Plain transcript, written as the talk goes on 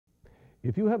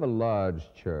If you have a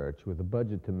large church with a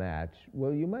budget to match,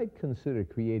 well, you might consider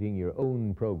creating your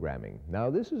own programming. Now,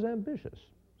 this is ambitious,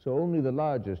 so only the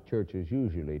largest churches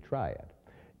usually try it.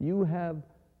 You have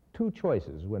two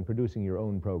choices when producing your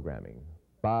own programming: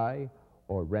 buy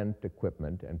or rent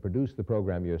equipment and produce the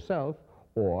program yourself,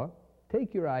 or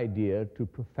take your idea to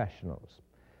professionals.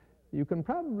 You can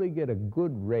probably get a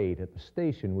good rate at the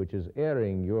station which is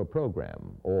airing your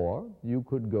program, or you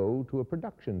could go to a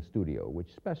production studio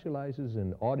which specializes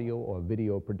in audio or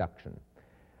video production.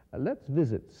 Let's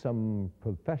visit some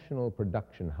professional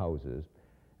production houses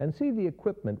and see the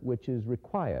equipment which is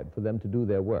required for them to do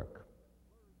their work.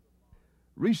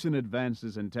 Recent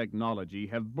advances in technology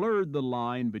have blurred the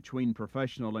line between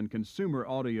professional and consumer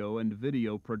audio and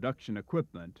video production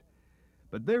equipment,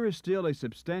 but there is still a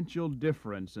substantial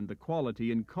difference in the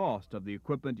quality and cost of the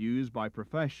equipment used by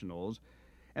professionals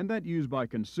and that used by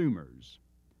consumers.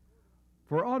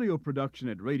 For audio production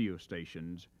at radio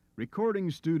stations,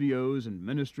 recording studios and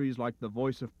ministries like the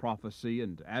Voice of Prophecy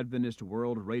and Adventist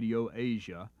World Radio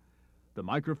Asia, the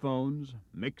microphones,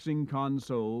 mixing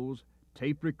consoles,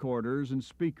 tape recorders, and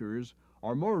speakers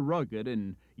are more rugged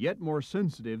and yet more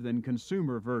sensitive than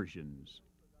consumer versions.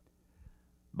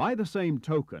 By the same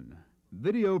token,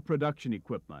 video production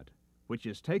equipment, which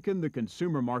has taken the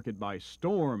consumer market by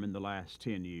storm in the last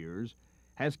 10 years,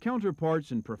 has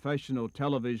counterparts in professional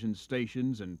television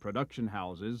stations and production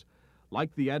houses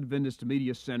like the Adventist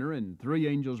Media Center and Three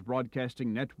Angels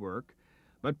Broadcasting Network,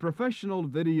 but professional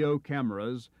video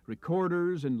cameras,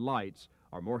 recorders, and lights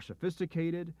are more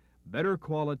sophisticated, better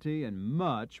quality, and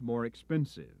much more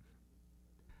expensive.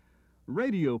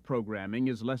 Radio programming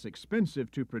is less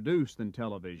expensive to produce than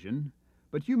television,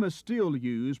 but you must still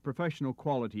use professional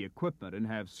quality equipment and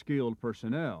have skilled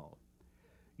personnel.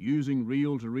 Using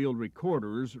reel-to-reel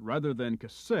recorders rather than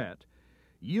cassette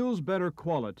yields better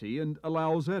quality and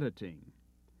allows editing.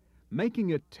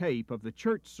 Making a tape of the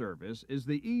church service is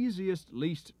the easiest,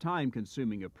 least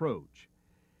time-consuming approach.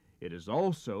 It is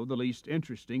also the least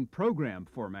interesting program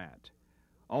format,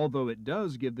 although it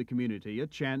does give the community a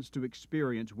chance to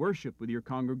experience worship with your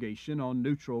congregation on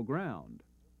neutral ground.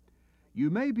 You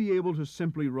may be able to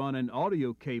simply run an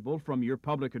audio cable from your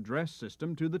public address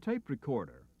system to the tape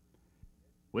recorder.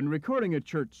 When recording a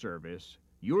church service,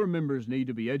 your members need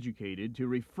to be educated to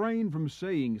refrain from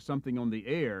saying something on the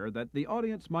air that the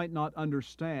audience might not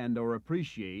understand or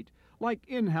appreciate, like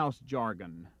in-house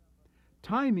jargon.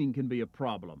 Timing can be a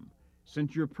problem,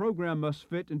 since your program must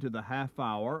fit into the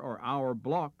half-hour or hour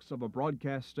blocks of a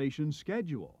broadcast station's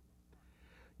schedule.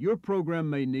 Your program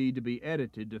may need to be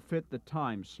edited to fit the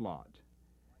time slot.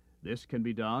 This can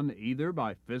be done either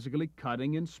by physically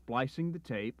cutting and splicing the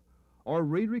tape or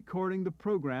re-recording the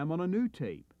program on a new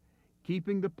tape,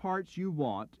 keeping the parts you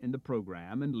want in the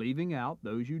program and leaving out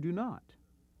those you do not.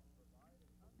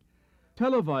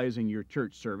 Televising your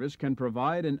church service can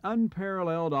provide an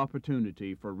unparalleled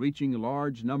opportunity for reaching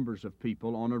large numbers of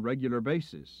people on a regular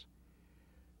basis.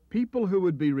 People who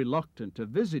would be reluctant to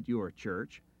visit your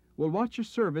church will watch a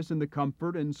service in the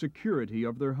comfort and security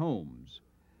of their homes.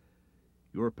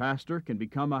 Your pastor can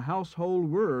become a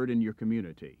household word in your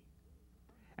community.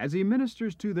 As he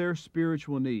ministers to their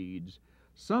spiritual needs,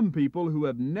 some people who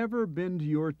have never been to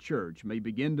your church may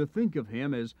begin to think of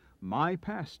him as my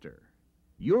pastor.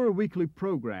 Your weekly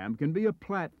program can be a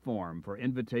platform for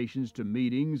invitations to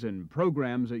meetings and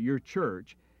programs at your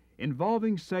church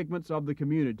involving segments of the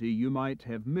community you might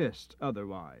have missed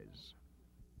otherwise.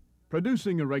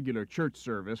 Producing a regular church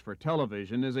service for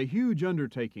television is a huge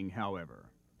undertaking, however.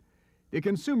 The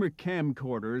consumer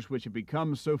camcorders which have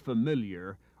become so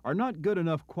familiar are not good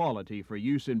enough quality for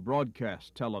use in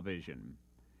broadcast television.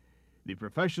 The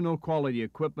professional quality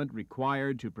equipment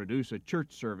required to produce a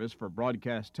church service for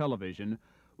broadcast television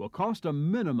will cost a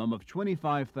minimum of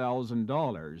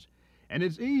 $25,000, and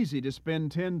it's easy to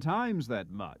spend 10 times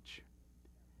that much.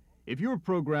 If your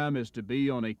program is to be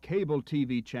on a cable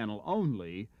TV channel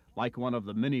only, like one of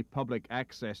the many public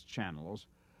access channels,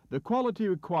 the quality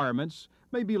requirements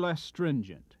may be less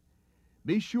stringent.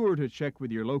 Be sure to check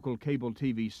with your local cable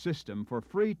TV system for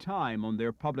free time on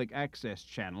their public access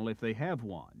channel if they have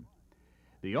one.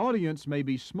 The audience may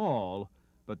be small,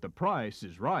 but the price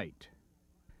is right.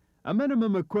 A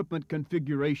minimum equipment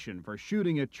configuration for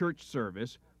shooting a church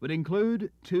service would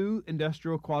include 2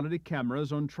 industrial quality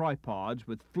cameras on tripods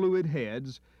with fluid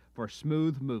heads for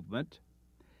smooth movement,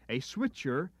 a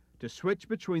switcher to switch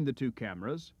between the 2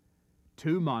 cameras,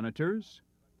 2 monitors,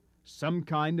 some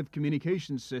kind of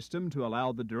communication system to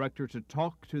allow the director to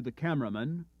talk to the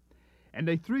cameraman, and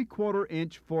a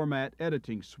 3/4-inch format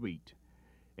editing suite,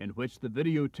 in which the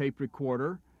videotape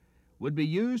recorder would be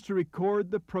used to record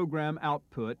the program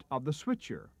output of the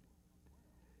switcher.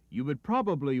 You would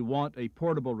probably want a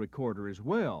portable recorder as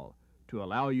well to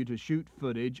allow you to shoot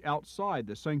footage outside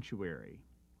the sanctuary.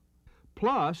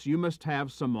 Plus, you must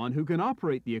have someone who can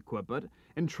operate the equipment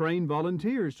and train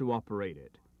volunteers to operate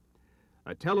it.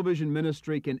 A television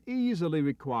ministry can easily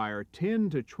require 10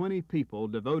 to 20 people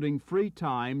devoting free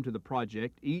time to the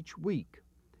project each week.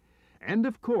 And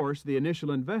of course, the initial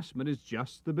investment is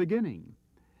just the beginning.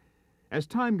 As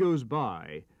time goes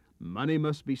by, money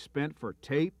must be spent for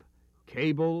tape,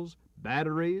 cables,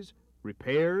 batteries,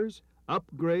 repairs,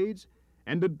 upgrades,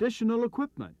 and additional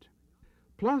equipment.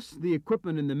 Plus, the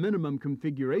equipment in the minimum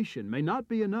configuration may not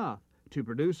be enough to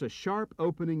produce a sharp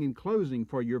opening and closing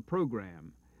for your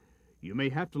program. You may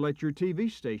have to let your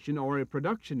TV station or a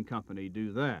production company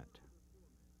do that.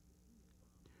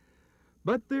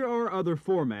 But there are other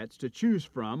formats to choose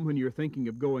from when you're thinking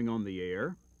of going on the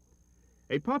air.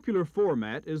 A popular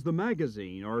format is the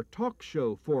magazine or talk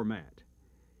show format.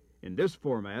 In this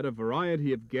format, a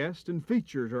variety of guests and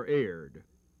features are aired.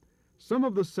 Some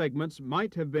of the segments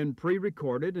might have been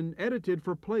pre-recorded and edited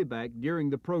for playback during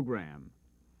the program.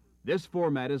 This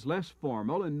format is less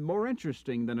formal and more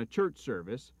interesting than a church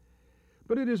service,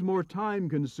 but it is more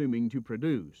time-consuming to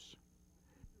produce.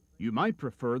 You might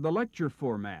prefer the lecture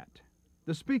format.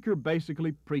 The speaker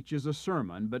basically preaches a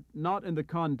sermon, but not in the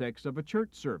context of a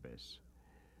church service.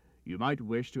 You might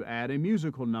wish to add a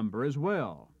musical number as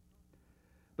well.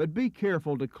 But be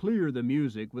careful to clear the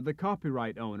music with the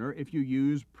copyright owner if you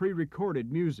use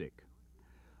pre-recorded music.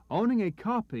 Owning a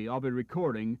copy of a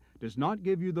recording does not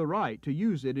give you the right to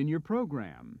use it in your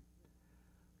program.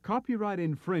 Copyright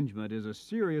infringement is a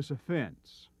serious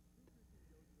offense.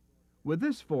 With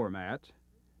this format,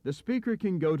 the speaker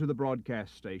can go to the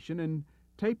broadcast station and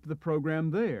tape the program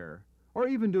there, or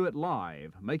even do it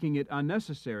live, making it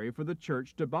unnecessary for the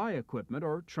church to buy equipment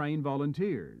or train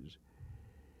volunteers.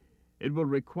 It will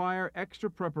require extra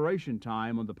preparation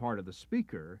time on the part of the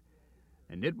speaker,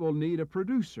 and it will need a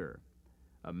producer,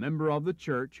 a member of the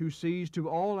church who sees to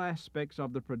all aspects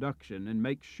of the production and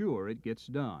makes sure it gets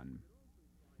done.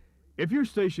 If your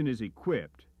station is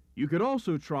equipped, you could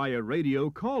also try a radio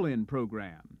call-in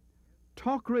program.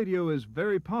 Talk radio is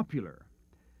very popular.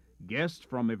 Guests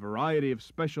from a variety of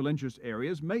special interest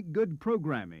areas make good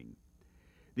programming.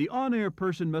 The on-air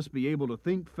person must be able to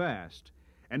think fast,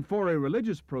 and for a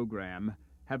religious program,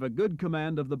 have a good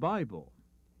command of the Bible.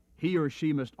 He or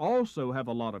she must also have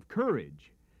a lot of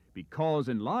courage, because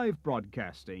in live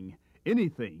broadcasting,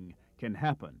 anything can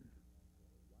happen.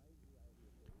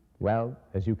 Well,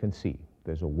 as you can see,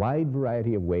 there's a wide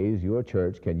variety of ways your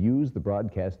church can use the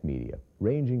broadcast media,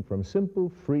 ranging from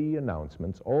simple free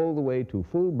announcements all the way to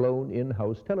full-blown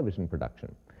in-house television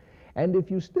production. And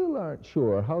if you still aren't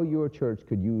sure how your church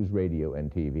could use radio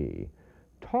and TV,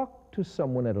 talk to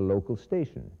someone at a local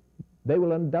station. They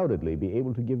will undoubtedly be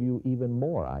able to give you even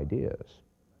more ideas.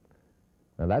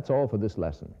 Now that's all for this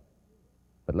lesson.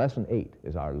 But lesson 8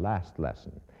 is our last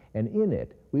lesson. And in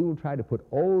it, we will try to put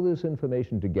all this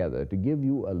information together to give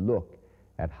you a look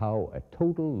at how a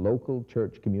total local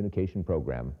church communication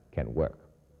program can work.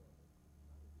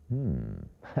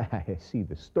 I see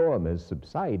the storm has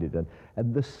subsided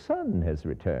and the sun has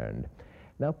returned.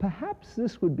 Now perhaps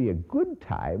this would be a good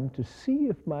time to see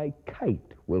if my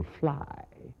kite will fly.